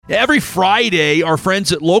Every Friday, our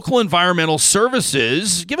friends at Local Environmental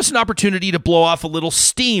Services give us an opportunity to blow off a little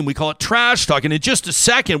steam. We call it Trash Talk. And in just a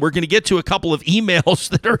second, we're going to get to a couple of emails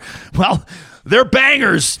that are, well, they're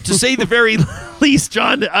bangers, to say the very least,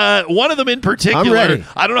 John. One of them in particular. I'm ready.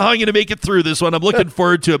 I don't know how I'm going to make it through this one. I'm looking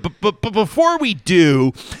forward to it. But before we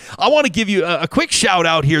do, I want to give you a quick shout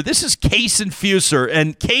out here. This is Kaysen Fuser.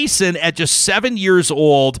 And Kaysen, at just 7 years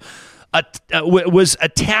old, was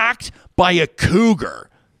attacked by a cougar.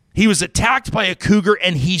 He was attacked by a cougar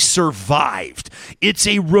and he survived. It's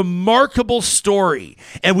a remarkable story.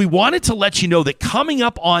 And we wanted to let you know that coming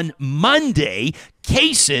up on Monday,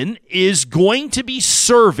 Kaysen is going to be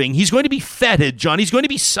serving. He's going to be feted, John. He's going to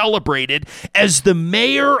be celebrated as the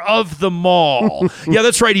mayor of the mall. Yeah,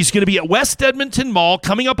 that's right. He's going to be at West Edmonton Mall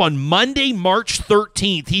coming up on Monday, March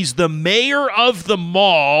 13th. He's the mayor of the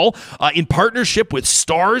mall in partnership with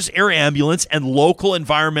Stars Air Ambulance and Local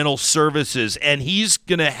Environmental Services. And he's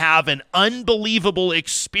going to have an unbelievable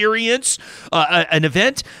experience, an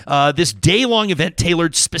event, this day-long event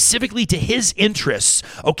tailored specifically to his interests.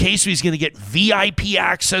 Okay, so he's going to get VIP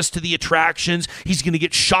access to the attractions. He's going to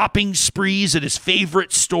get shopping sprees at his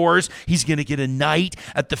favorite stores. He's going to get a night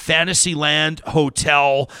at the Fantasyland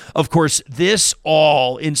Hotel. Of course, this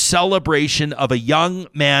all in celebration of a young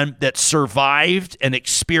man that survived an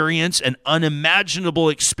experience, an unimaginable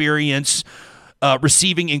experience,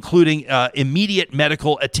 receiving including immediate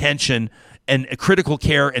medical attention and critical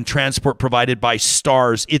care and transport provided by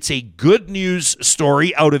Stars. It's a good news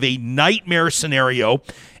story out of a nightmare scenario.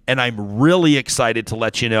 And I'm really excited to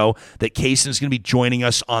let you know that Kaysen is going to be joining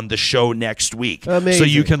us on the show next week. Amazing. So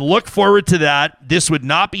you can look forward to that. This would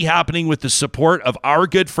not be happening with the support of our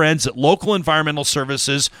good friends at Local Environmental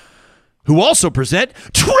Services, who also present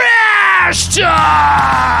Trash Talk!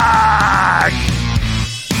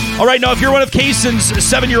 All right, now if you're one of Kaysen's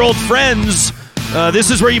 7-year-old friends,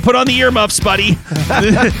 this is where you put on the earmuffs, buddy.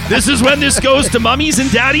 This is when this goes to mummies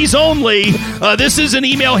and daddies only. This is an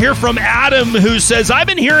email here from Adam who says, I've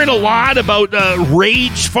been hearing a lot about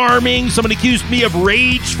rage farming. Someone accused me of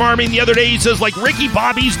rage farming the other day. He says, like Ricky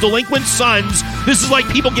Bobby's delinquent sons. This is like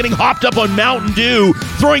people getting hopped up on Mountain Dew,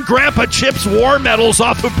 throwing Grandpa Chip's war medals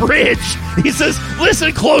off a bridge. He says,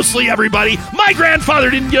 listen closely, everybody. My grandfather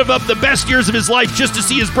didn't give up the best years of his life just to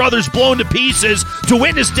see his brothers blown to pieces, to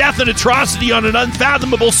witness death and atrocity on an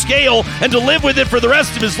unfathomable scale, and to live with it for the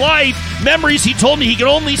rest of his life. Memories he told me he could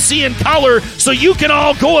only see in color, so you can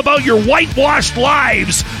all go about your whitewashed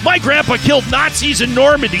lives. My grandpa killed Nazis in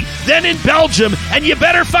Normandy, then in Belgium, and you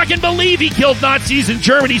better fucking believe he killed Nazis in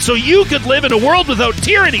Germany so you could live in a world without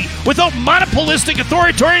tyranny, without monopolistic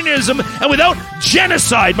authoritarianism, and without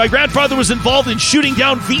genocide. My grandfather was involved in shooting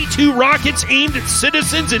down V-2 rockets aimed at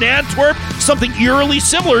citizens in Antwerp, something eerily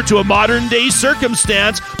similar to a modern-day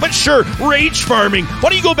circumstance. But sure, rage farming. Why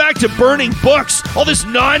don't you go back to burning books? All this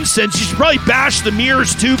nonsense. You should probably bash the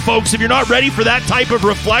mirrors too, folks, if you're not ready for that type of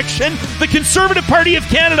reflection. The Conservative Party of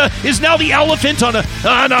Canada is now the elephant on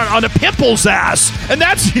a pimple's ass, and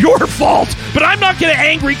that's your fault. But I'm not going to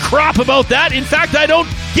angry crop about that. In fact, I don't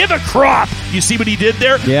give a crop. You see what he did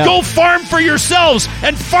there? Yeah. Go farm for yourselves,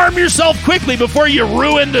 and farm yourself quickly before you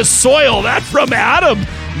ruin the soil. That from Adam.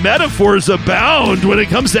 Metaphors abound when it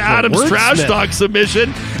comes to Adam's Trash Talk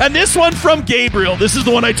submission. And this one from Gabriel. This is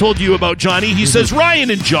the one I told you about, Johnny. He says, Ryan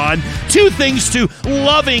and John, 2 things to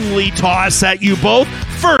lovingly toss at you both.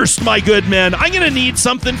 First, my good man, I'm going to need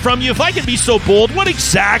something from you. If I can be so bold, what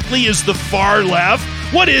exactly is the far left?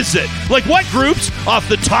 What is it? Like, what groups off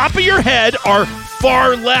the top of your head are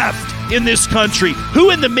far left in this country?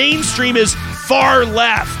 Who in the mainstream is far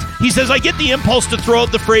left? He says, I get the impulse to throw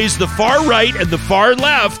out the phrase the far right and the far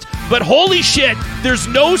left, but holy shit, there's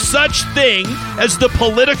no such thing as the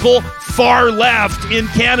political far left in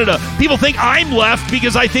Canada. People think I'm left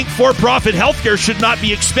because I think for-profit healthcare should not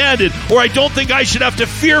be expanded, or I don't think I should have to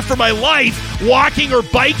fear for my life walking or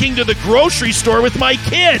biking to the grocery store with my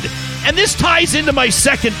kid. And this ties into my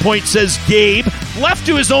second point, says Gabe. Left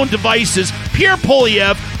to his own devices, Pierre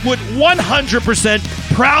Poilievre would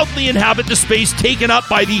 100% proudly inhabit the space taken up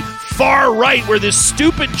by the far right, where this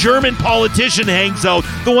stupid German politician hangs out.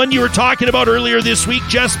 The one you were talking about earlier this week,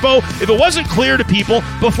 Jespo. If it wasn't clear to people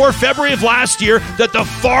before February of last year that the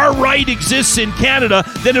far right exists in Canada,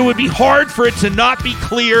 then it would be hard for it to not be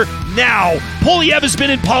clear now. Poilievre has been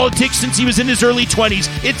in politics since he was in his early 20s.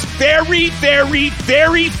 It's very, very,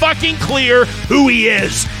 very fucking clear who he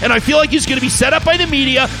is. And I feel like he's going to be set up by the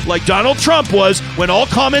media like Donald Trump was when all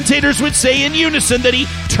commentators would say in unison that he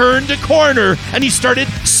turned a corner and he started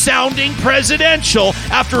sounding presidential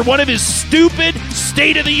after one of his stupid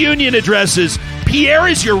State of the Union addresses. Pierre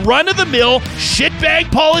is your run-of-the-mill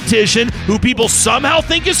shitbag politician who people somehow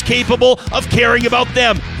think is capable of caring about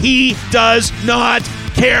them. He does not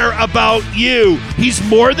care about you. He's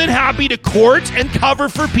more than happy to court and cover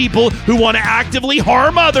for people who want to actively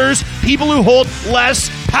harm others, people who hold less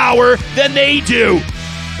power than they do.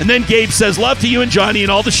 And then Gabe says, love to you and Johnny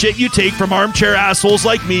and all the shit you take from armchair assholes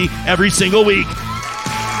like me every single week.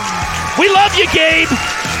 We love you, Gabe.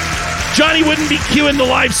 Johnny wouldn't be cueing the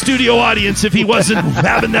live studio audience if he wasn't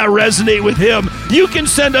having that resonate with him. You can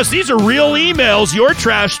send us, these are real emails, your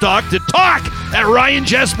trash talk to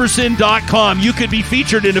talk@ryanjesperson.com. You could be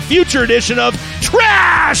featured in a future edition of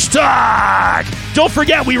Trash Talk. Don't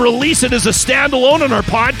forget, we release it as a standalone on our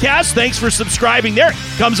podcast. Thanks for subscribing there.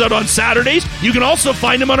 It comes out on Saturdays. You can also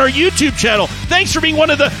find them on our YouTube channel. Thanks for being one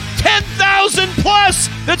of the 10,000 plus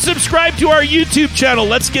that subscribe to our YouTube channel.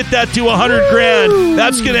 Let's get that to 100 grand.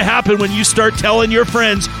 That's going to happen when you start telling your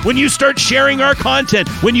friends, when you start sharing our content,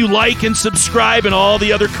 when you like and subscribe and all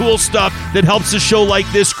the other cool stuff that helps a show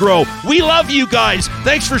like this grow. We love you guys.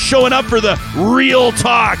 Thanks for showing up for the real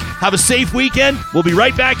talk. Have a safe weekend. We'll be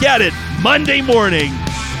right back at it Monday morning.